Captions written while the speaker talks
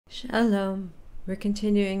Shalom. We're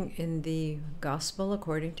continuing in the Gospel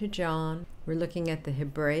according to John. We're looking at the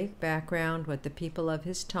Hebraic background, what the people of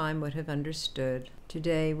his time would have understood.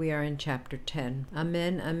 Today we are in chapter 10.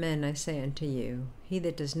 Amen, amen, I say unto you, he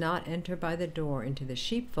that does not enter by the door into the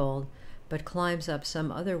sheepfold, but climbs up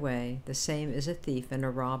some other way, the same is a thief and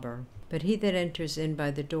a robber. But he that enters in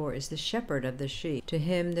by the door is the shepherd of the sheep. To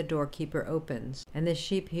him the doorkeeper opens, and the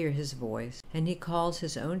sheep hear his voice, and he calls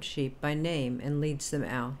his own sheep by name and leads them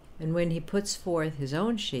out. And when he puts forth his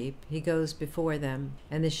own sheep, he goes before them,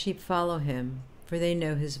 and the sheep follow him, for they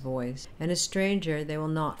know his voice. And a stranger they will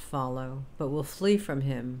not follow, but will flee from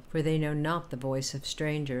him, for they know not the voice of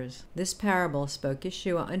strangers. This parable spoke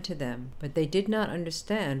Yeshua unto them, but they did not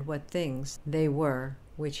understand what things they were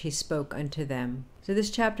which he spoke unto them. So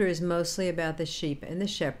this chapter is mostly about the sheep and the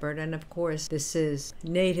shepherd, and of course this is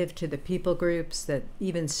native to the people groups that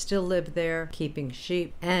even still live there, keeping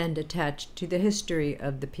sheep, and attached to the history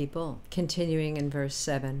of the people. Continuing in verse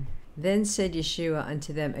 7. Then said Yeshua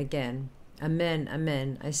unto them again, Amen,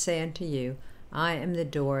 amen, I say unto you, I am the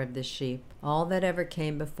door of the sheep. All that ever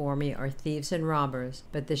came before me are thieves and robbers,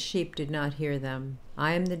 but the sheep did not hear them.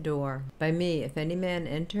 I am the door. By me, if any man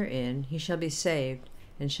enter in, he shall be saved,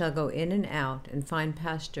 and shall go in and out, and find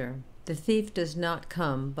pasture. The thief does not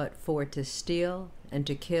come but for to steal, and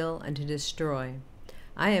to kill, and to destroy.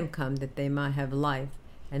 I am come that they might have life,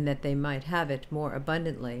 and that they might have it more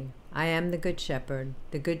abundantly. I am the good shepherd.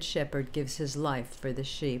 The good shepherd gives his life for the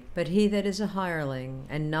sheep. But he that is a hireling,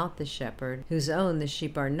 and not the shepherd, whose own the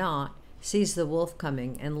sheep are not, sees the wolf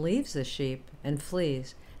coming, and leaves the sheep, and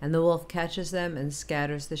flees. And the wolf catches them and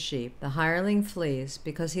scatters the sheep. The hireling flees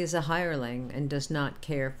because he is a hireling and does not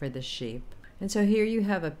care for the sheep. And so here you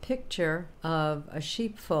have a picture of a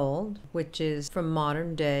sheepfold, which is from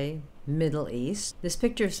modern day Middle East. This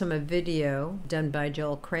picture is from a video done by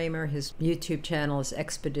Joel Kramer. His YouTube channel is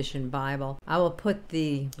Expedition Bible. I will put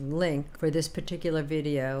the link for this particular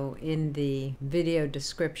video in the video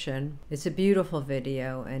description. It's a beautiful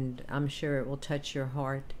video, and I'm sure it will touch your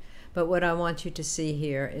heart. But what I want you to see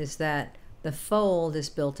here is that the fold is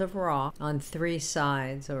built of rock on 3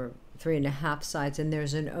 sides, or 3.5 sides, and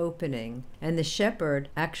there's an opening. And the shepherd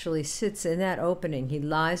actually sits in that opening. He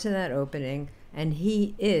lies in that opening, and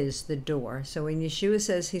he is the door. So when Yeshua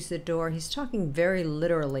says he's the door, he's talking very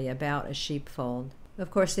literally about a sheepfold. Of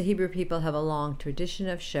course, the Hebrew people have a long tradition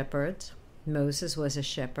of shepherds. Moses was a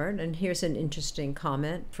shepherd, and here's an interesting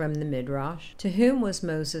comment from the Midrash. To whom was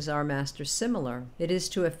Moses our master similar? It is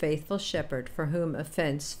to a faithful shepherd for whom a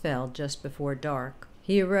fence fell just before dark.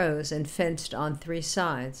 He arose and fenced on 3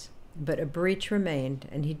 sides, but a breach remained,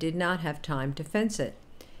 and he did not have time to fence it.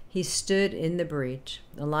 He stood in the breach.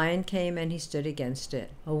 A lion came and he stood against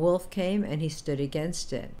it. A wolf came and he stood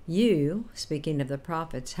against it. You, speaking of the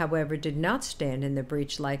prophets, however, did not stand in the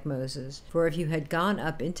breach like Moses. For if you had gone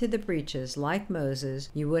up into the breaches like Moses,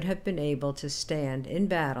 you would have been able to stand in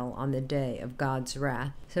battle on the day of God's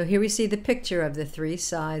wrath. So here we see the picture of the 3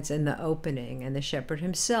 sides and the opening, and the shepherd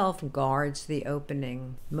himself guards the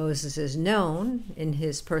opening. Moses is known in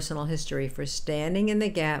his personal history for standing in the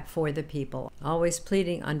gap for the people, always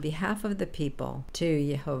pleading on behalf of the people to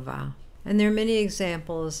Yehovah. And there are many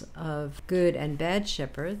examples of good and bad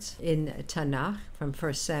shepherds in Tanakh from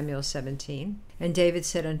 1 Samuel 17. And David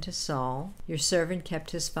said unto Saul, Your servant kept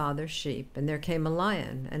his father's sheep, and there came a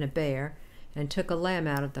lion and a bear, and took a lamb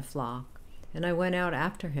out of the flock. And I went out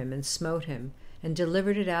after him, and smote him, and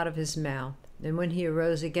delivered it out of his mouth. And when he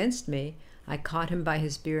arose against me, I caught him by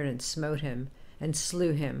his beard, and smote him, and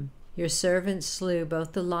slew him. Your servant slew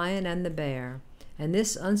both the lion and the bear. And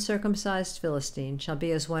this uncircumcised Philistine shall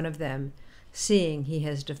be as one of them, seeing he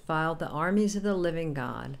has defiled the armies of the living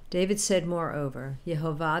God. David said moreover,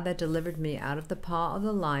 Yehovah that delivered me out of the paw of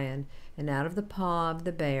the lion, and out of the paw of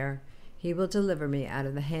the bear, he will deliver me out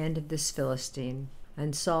of the hand of this Philistine.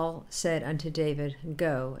 And Saul said unto David,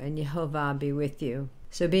 Go, and Yehovah be with you.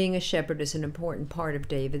 So being a shepherd is an important part of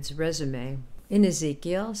David's resume. In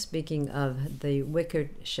Ezekiel, speaking of the wicked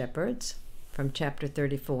shepherds, from chapter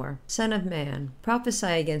 34. Son of man, prophesy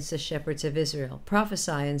against the shepherds of Israel.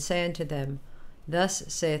 Prophesy and say unto them, Thus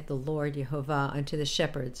saith the Lord Yehovah unto the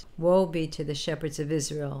shepherds, Woe be to the shepherds of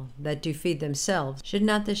Israel, that do feed themselves. Should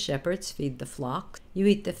not the shepherds feed the flocks? You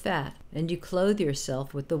eat the fat, and you clothe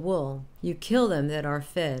yourself with the wool. You kill them that are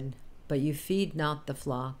fed, but you feed not the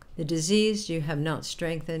flock. The diseased you have not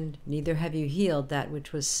strengthened, neither have you healed that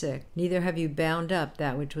which was sick, neither have you bound up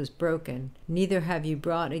that which was broken, neither have you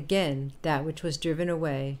brought again that which was driven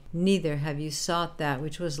away, neither have you sought that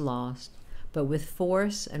which was lost. But with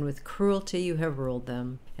force and with cruelty you have ruled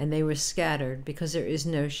them, and they were scattered, because there is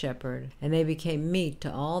no shepherd, and they became meat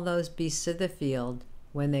to all those beasts of the field,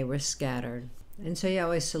 when they were scattered. And so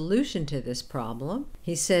Yahweh's solution to this problem,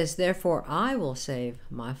 he says, therefore I will save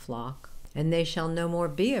my flock, and they shall no more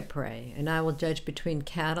be a prey, and I will judge between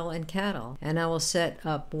cattle and cattle, and I will set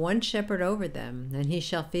up one shepherd over them, and he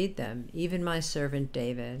shall feed them, even my servant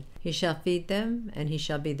David. He shall feed them, and he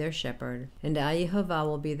shall be their shepherd, and I, Yehovah,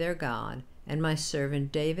 will be their God, and my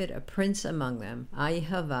servant David a prince among them. I,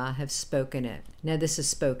 Yehovah, have spoken it. Now this is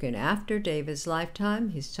spoken after David's lifetime.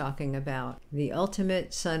 He's talking about the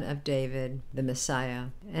ultimate son of David, the Messiah.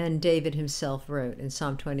 And David himself wrote in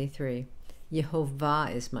Psalm 23,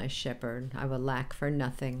 Yehovah is my shepherd, I will lack for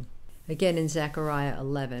nothing. Again in Zechariah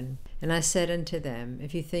 11, and I said unto them,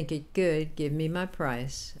 if you think it good, give me my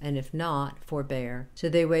price, and if not, forbear. So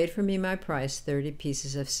they weighed for me my price, 30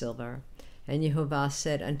 pieces of silver. And Yehovah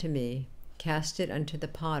said unto me, cast it unto the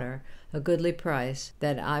potter, a goodly price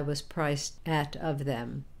that I was priced at of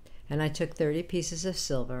them. And I took 30 pieces of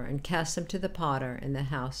silver, and cast them to the potter in the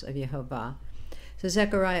house of Yehovah. So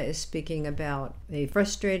Zechariah is speaking about a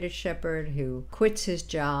frustrated shepherd who quits his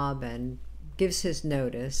job and gives his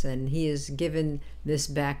notice, and he is given this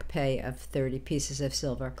back pay of 30 pieces of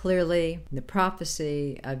silver. Clearly, the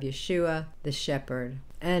prophecy of Yeshua, the shepherd,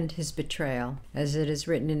 and his betrayal, as it is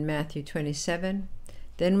written in Matthew 27,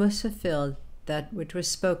 then was fulfilled that which was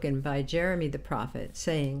spoken by Jeremy the prophet,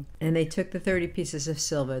 saying, and they took the 30 pieces of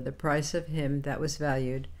silver, the price of him that was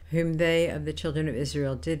valued, whom they of the children of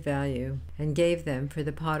Israel did value, and gave them for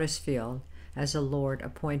the potter's field, as the Lord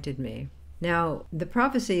appointed me. Now, the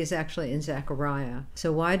prophecy is actually in Zechariah,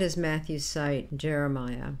 so why does Matthew cite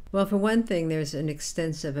Jeremiah? Well, for one thing, there's an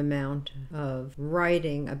extensive amount of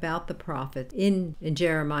writing about the prophet in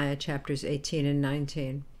Jeremiah chapters 18 and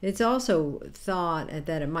 19. It's also thought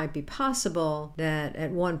that it might be possible that at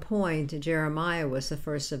one point Jeremiah was the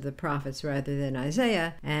first of the prophets rather than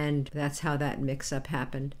Isaiah, and that's how that mix-up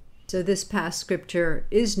happened. So this past scripture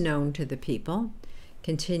is known to the people.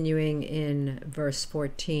 Continuing in verse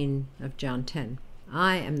 14 of John 10.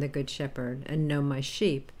 I am the good shepherd, and know my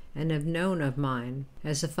sheep, and have known of mine.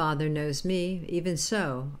 As the Father knows me, even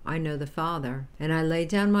so I know the Father, and I lay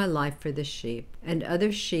down my life for the sheep. And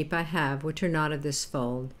other sheep I have which are not of this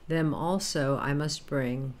fold, them also I must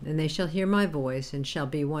bring, and they shall hear my voice, and shall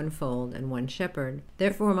be one fold and one shepherd.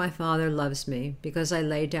 Therefore my Father loves me, because I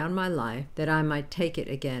lay down my life, that I might take it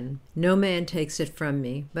again. No man takes it from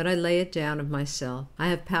me, but I lay it down of myself. I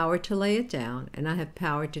have power to lay it down, and I have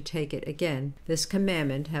power to take it again. This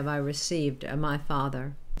commandment have I received of my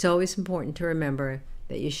Father. It's always important to remember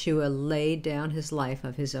that Yeshua laid down his life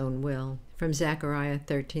of his own will. From Zechariah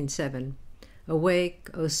 13:7. Awake,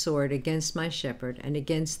 O sword, against my shepherd, and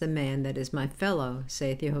against the man that is my fellow,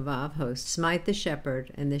 saith Yehovah of hosts. Smite the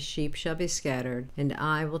shepherd, and the sheep shall be scattered, and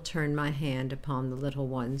I will turn my hand upon the little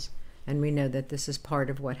ones. And we know that this is part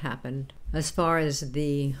of what happened. As far as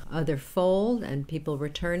the other fold and people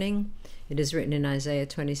returning, it is written in Isaiah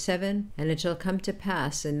 27, and it shall come to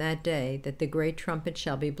pass in that day that the great trumpet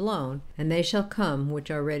shall be blown, and they shall come which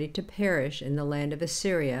are ready to perish in the land of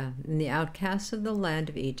Assyria, in the outcasts of the land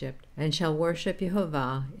of Egypt, and shall worship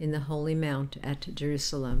Yehovah in the holy mount at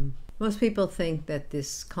Jerusalem. Most people think that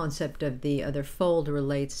this concept of the other fold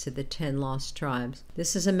relates to the 10 lost tribes.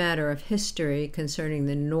 This is a matter of history concerning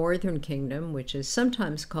the northern kingdom, which is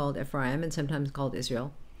sometimes called Ephraim and sometimes called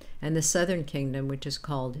Israel, and the southern kingdom, which is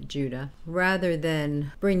called Judah. Rather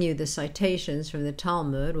than bring you the citations from the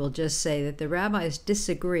Talmud, we'll just say that the rabbis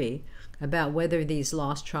disagree about whether these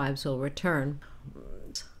lost tribes will return.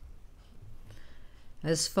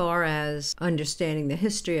 As far as understanding the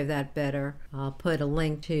history of that better, I'll put a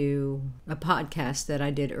link to a podcast that I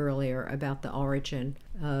did earlier about the origin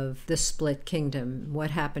of the split kingdom, what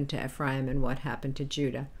happened to Ephraim and what happened to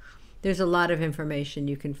Judah. There's a lot of information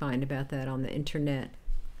you can find about that on the internet.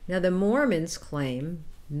 Now, the Mormons claim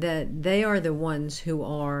that they are the ones who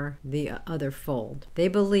are the other fold. They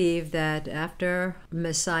believe that after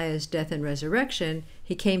Messiah's death and resurrection,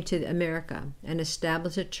 he came to America and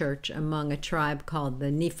established a church among a tribe called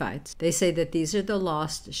the Nephites. They say that these are the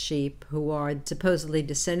lost sheep who are supposedly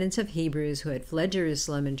descendants of Hebrews who had fled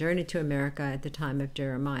Jerusalem and journeyed to America at the time of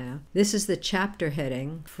Jeremiah. This is the chapter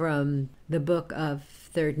heading from the book of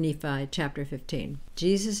 3rd Nephi, chapter 15.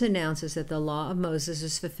 Jesus announces that the law of Moses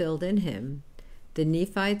is fulfilled in him. The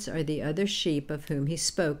Nephites are the other sheep of whom he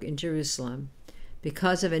spoke in Jerusalem.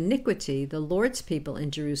 Because of iniquity, the Lord's people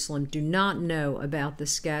in Jerusalem do not know about the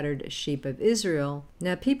scattered sheep of Israel.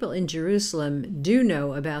 Now, people in Jerusalem do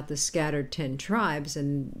know about the scattered 10 tribes,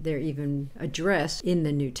 and they're even addressed in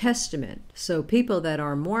the New Testament. So people that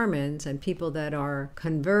are Mormons and people that are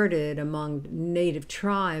converted among native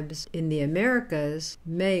tribes in the Americas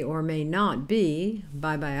may or may not be,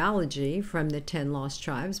 by biology, from the 10 lost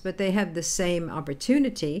tribes, but they have the same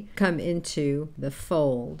opportunity to come into the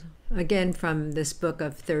fold. Again, from this book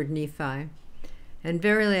of 3rd Nephi. And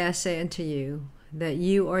verily I say unto you, that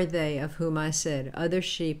you are they of whom I said, other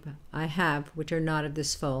sheep I have which are not of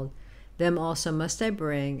this fold. Them also must I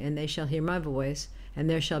bring, and they shall hear my voice, and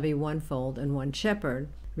there shall be one fold and one shepherd.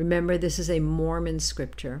 Remember, this is a Mormon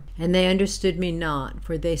scripture. And they understood me not,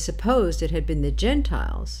 for they supposed it had been the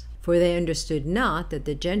Gentiles. For they understood not that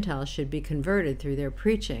the Gentiles should be converted through their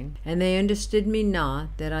preaching. And they understood me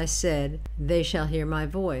not that I said, they shall hear my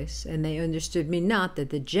voice. And they understood me not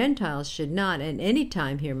that the Gentiles should not at any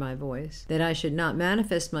time hear my voice, that I should not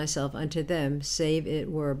manifest myself unto them, save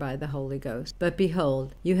it were by the Holy Ghost. But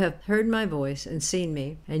behold, you have heard my voice and seen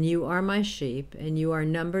me, and you are my sheep, and you are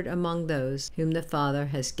numbered among those whom the Father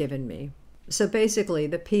has given me. So basically,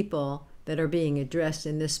 the people that are being addressed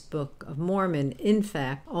in this Book of Mormon, in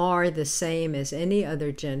fact, are the same as any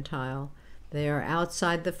other Gentile. They are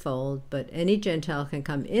outside the fold, but any Gentile can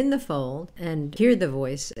come in the fold and hear the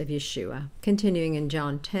voice of Yeshua. Continuing in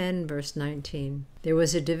John 10, verse 19. There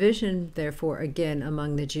was a division, therefore, again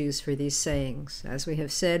among the Jews for these sayings. As we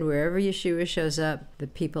have said, wherever Yeshua shows up, the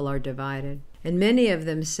people are divided. And many of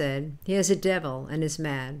them said, he has a devil and is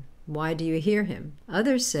mad. Why do you hear him?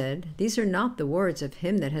 Others said, these are not the words of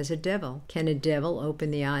him that has a devil. Can a devil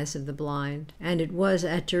open the eyes of the blind? And it was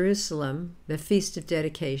at Jerusalem, the feast of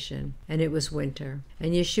dedication, and it was winter.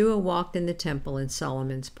 And Yeshua walked in the temple in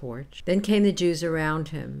Solomon's porch. Then came the Jews around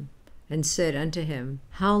him, and said unto him,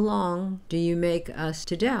 how long do you make us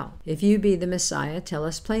to doubt? If you be the Messiah, tell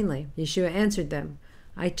us plainly. Yeshua answered them,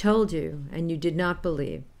 I told you, and you did not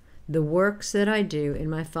believe. The works that I do in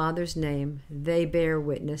my Father's name, they bear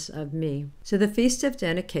witness of me. So the Feast of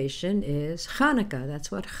Dedication is Hanukkah. That's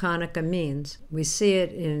what Hanukkah means. We see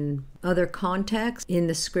it in other contexts in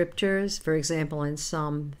the scriptures. For example, in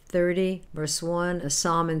Psalm 30, verse 1, a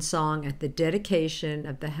psalm and song at the dedication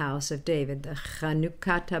of the house of David, the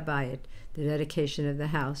Chanukah Tabayit, the dedication of the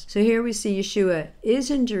house. So here we see Yeshua is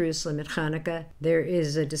in Jerusalem at Hanukkah. There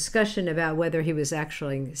is a discussion about whether he was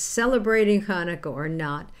actually celebrating Hanukkah or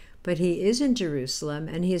not. But he is in Jerusalem,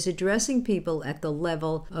 and he is addressing people at the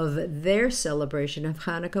level of their celebration of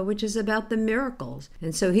Hanukkah, which is about the miracles.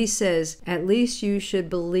 And so he says, at least you should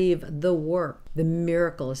believe the work, the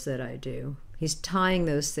miracles that I do. He's tying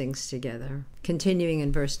those things together. Continuing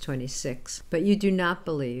in verse 26, but you do not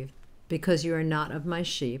believe, because you are not of my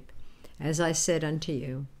sheep, as I said unto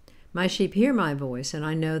you. My sheep hear my voice, and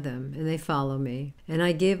I know them, and they follow me. And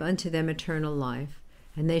I give unto them eternal life,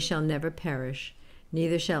 and they shall never perish,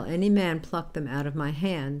 neither shall any man pluck them out of my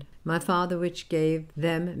hand. My Father which gave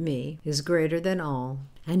them me is greater than all,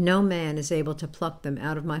 and no man is able to pluck them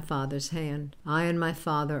out of my Father's hand. I and my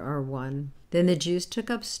Father are one. Then the Jews took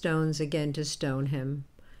up stones again to stone him.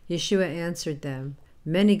 Yeshua answered them,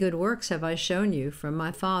 many good works have I shown you from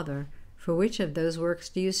my Father. For which of those works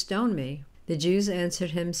do you stone me? The Jews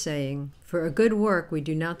answered him, saying, for a good work we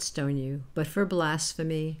do not stone you, but for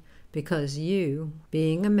blasphemy, because you,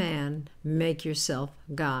 being a man, make yourself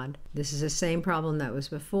God. This is the same problem that was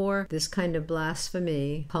before. This kind of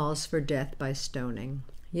blasphemy calls for death by stoning.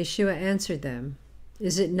 Yeshua answered them,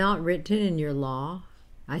 is it not written in your law,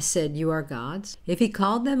 I said, you are gods? If he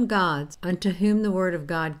called them gods, unto whom the word of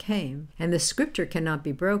God came, and the scripture cannot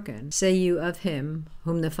be broken, say you of him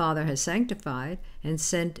whom the Father has sanctified and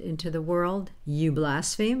sent into the world, you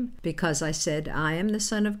blaspheme, because I said, I am the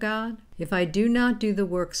Son of God? If I do not do the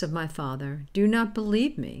works of my Father, do not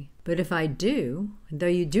believe me. But if I do, though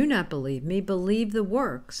you do not believe me, believe the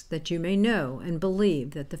works, that you may know and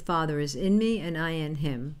believe that the Father is in me and I in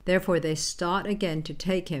him. Therefore they sought again to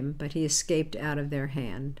take him, but he escaped out of their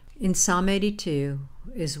hand. In Psalm 82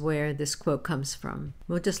 is where this quote comes from.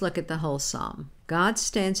 We'll just look at the whole psalm. God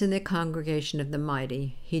stands in the congregation of the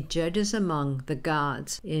mighty. He judges among the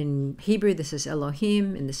gods. In Hebrew, this is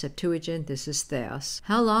Elohim. In the Septuagint, this is Theos.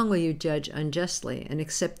 How long will you judge unjustly and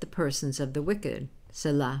accept the persons of the wicked?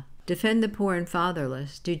 Selah. Defend the poor and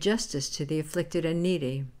fatherless. Do justice to the afflicted and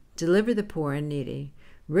needy. Deliver the poor and needy.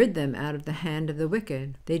 Rid them out of the hand of the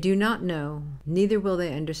wicked. They do not know, neither will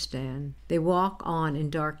they understand. They walk on in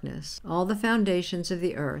darkness. All the foundations of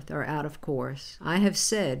the earth are out of course. I have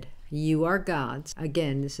said, you are gods.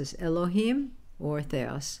 Again, this is Elohim or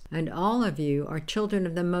theos. And all of you are children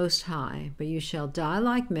of the Most High, but you shall die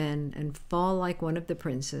like men and fall like one of the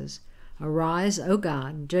princes. Arise, O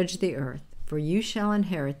God, judge the earth, for you shall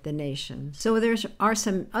inherit the nations. So there are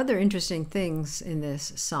some other interesting things in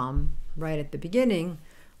this psalm right at the beginning,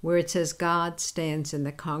 where it says God stands in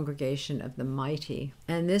the congregation of the mighty.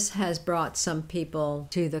 And this has brought some people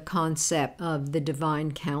to the concept of the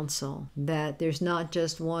divine council, that there's not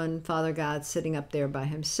just one Father God sitting up there by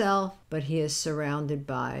himself, but he is surrounded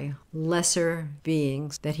by lesser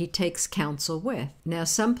beings that he takes counsel with. Now,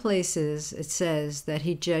 some places it says that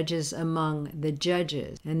he judges among the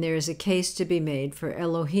judges, and there is a case to be made for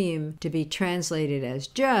Elohim to be translated as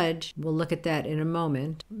judge. We'll look at that in a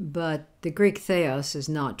moment, but the Greek theos is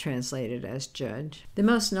not translated as judge. The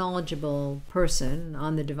most knowledgeable person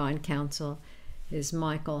on the divine council is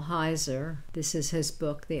Michael Heiser. This is his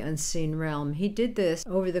book, The Unseen Realm. He did this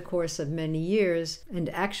over the course of many years, and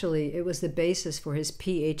actually it was the basis for his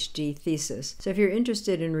PhD thesis. So if you're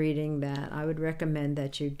interested in reading that, I would recommend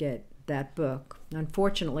that you get that book.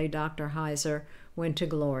 Unfortunately, Dr. Heiser went to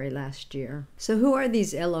glory last year. So who are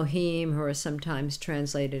these Elohim, who are sometimes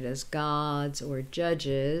translated as gods or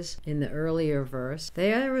judges in the earlier verse?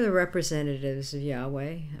 They are the representatives of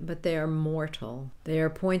Yahweh, but they are mortal. They are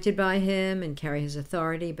appointed by him and carry his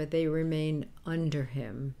authority, but they remain under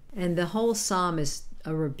him. And the whole psalm is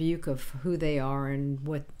a rebuke of who they are and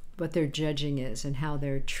what their judging is and how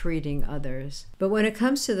they're treating others. But when it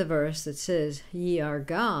comes to the verse that says, ye are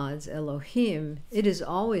gods, Elohim, it is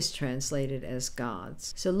always translated as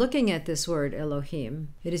gods. So looking at this word Elohim,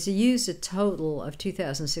 it is used a total of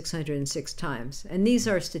 2,606 times. And these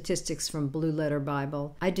are statistics from Blue Letter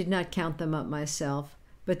Bible. I did not count them up myself,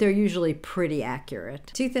 but they're usually pretty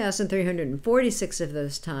accurate. 2,346 of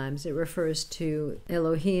those times it refers to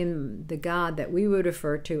Elohim, the God that we would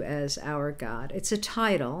refer to as our God. It's a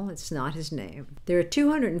title, it's not his name. There are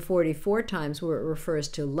 244 times where it refers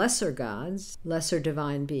to lesser gods, lesser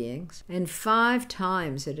divine beings, and 5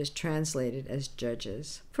 times it is translated as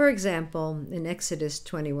judges. For example, in Exodus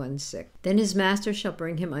 21:6, then his master shall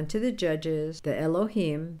bring him unto the judges, the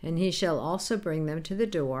Elohim, and he shall also bring them to the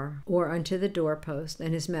door, or unto the doorpost,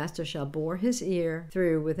 and his master shall bore his ear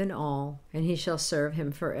through with an awl, and he shall serve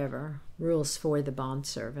him forever. Rules for the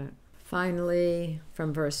bondservant. Finally,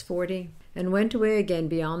 from verse 40, and went away again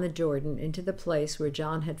beyond the Jordan into the place where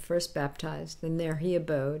John had first baptized, and there he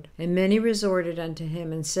abode. And many resorted unto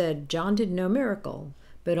him and said, John did no miracle,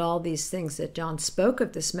 but all these things that John spoke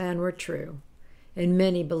of this man were true. And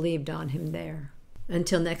many believed on him there.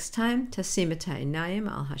 Until next time, Tasimatai Naim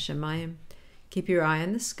al Hashemayim. Keep your eye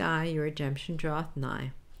on the sky, your redemption draweth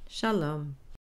nigh. Shalom.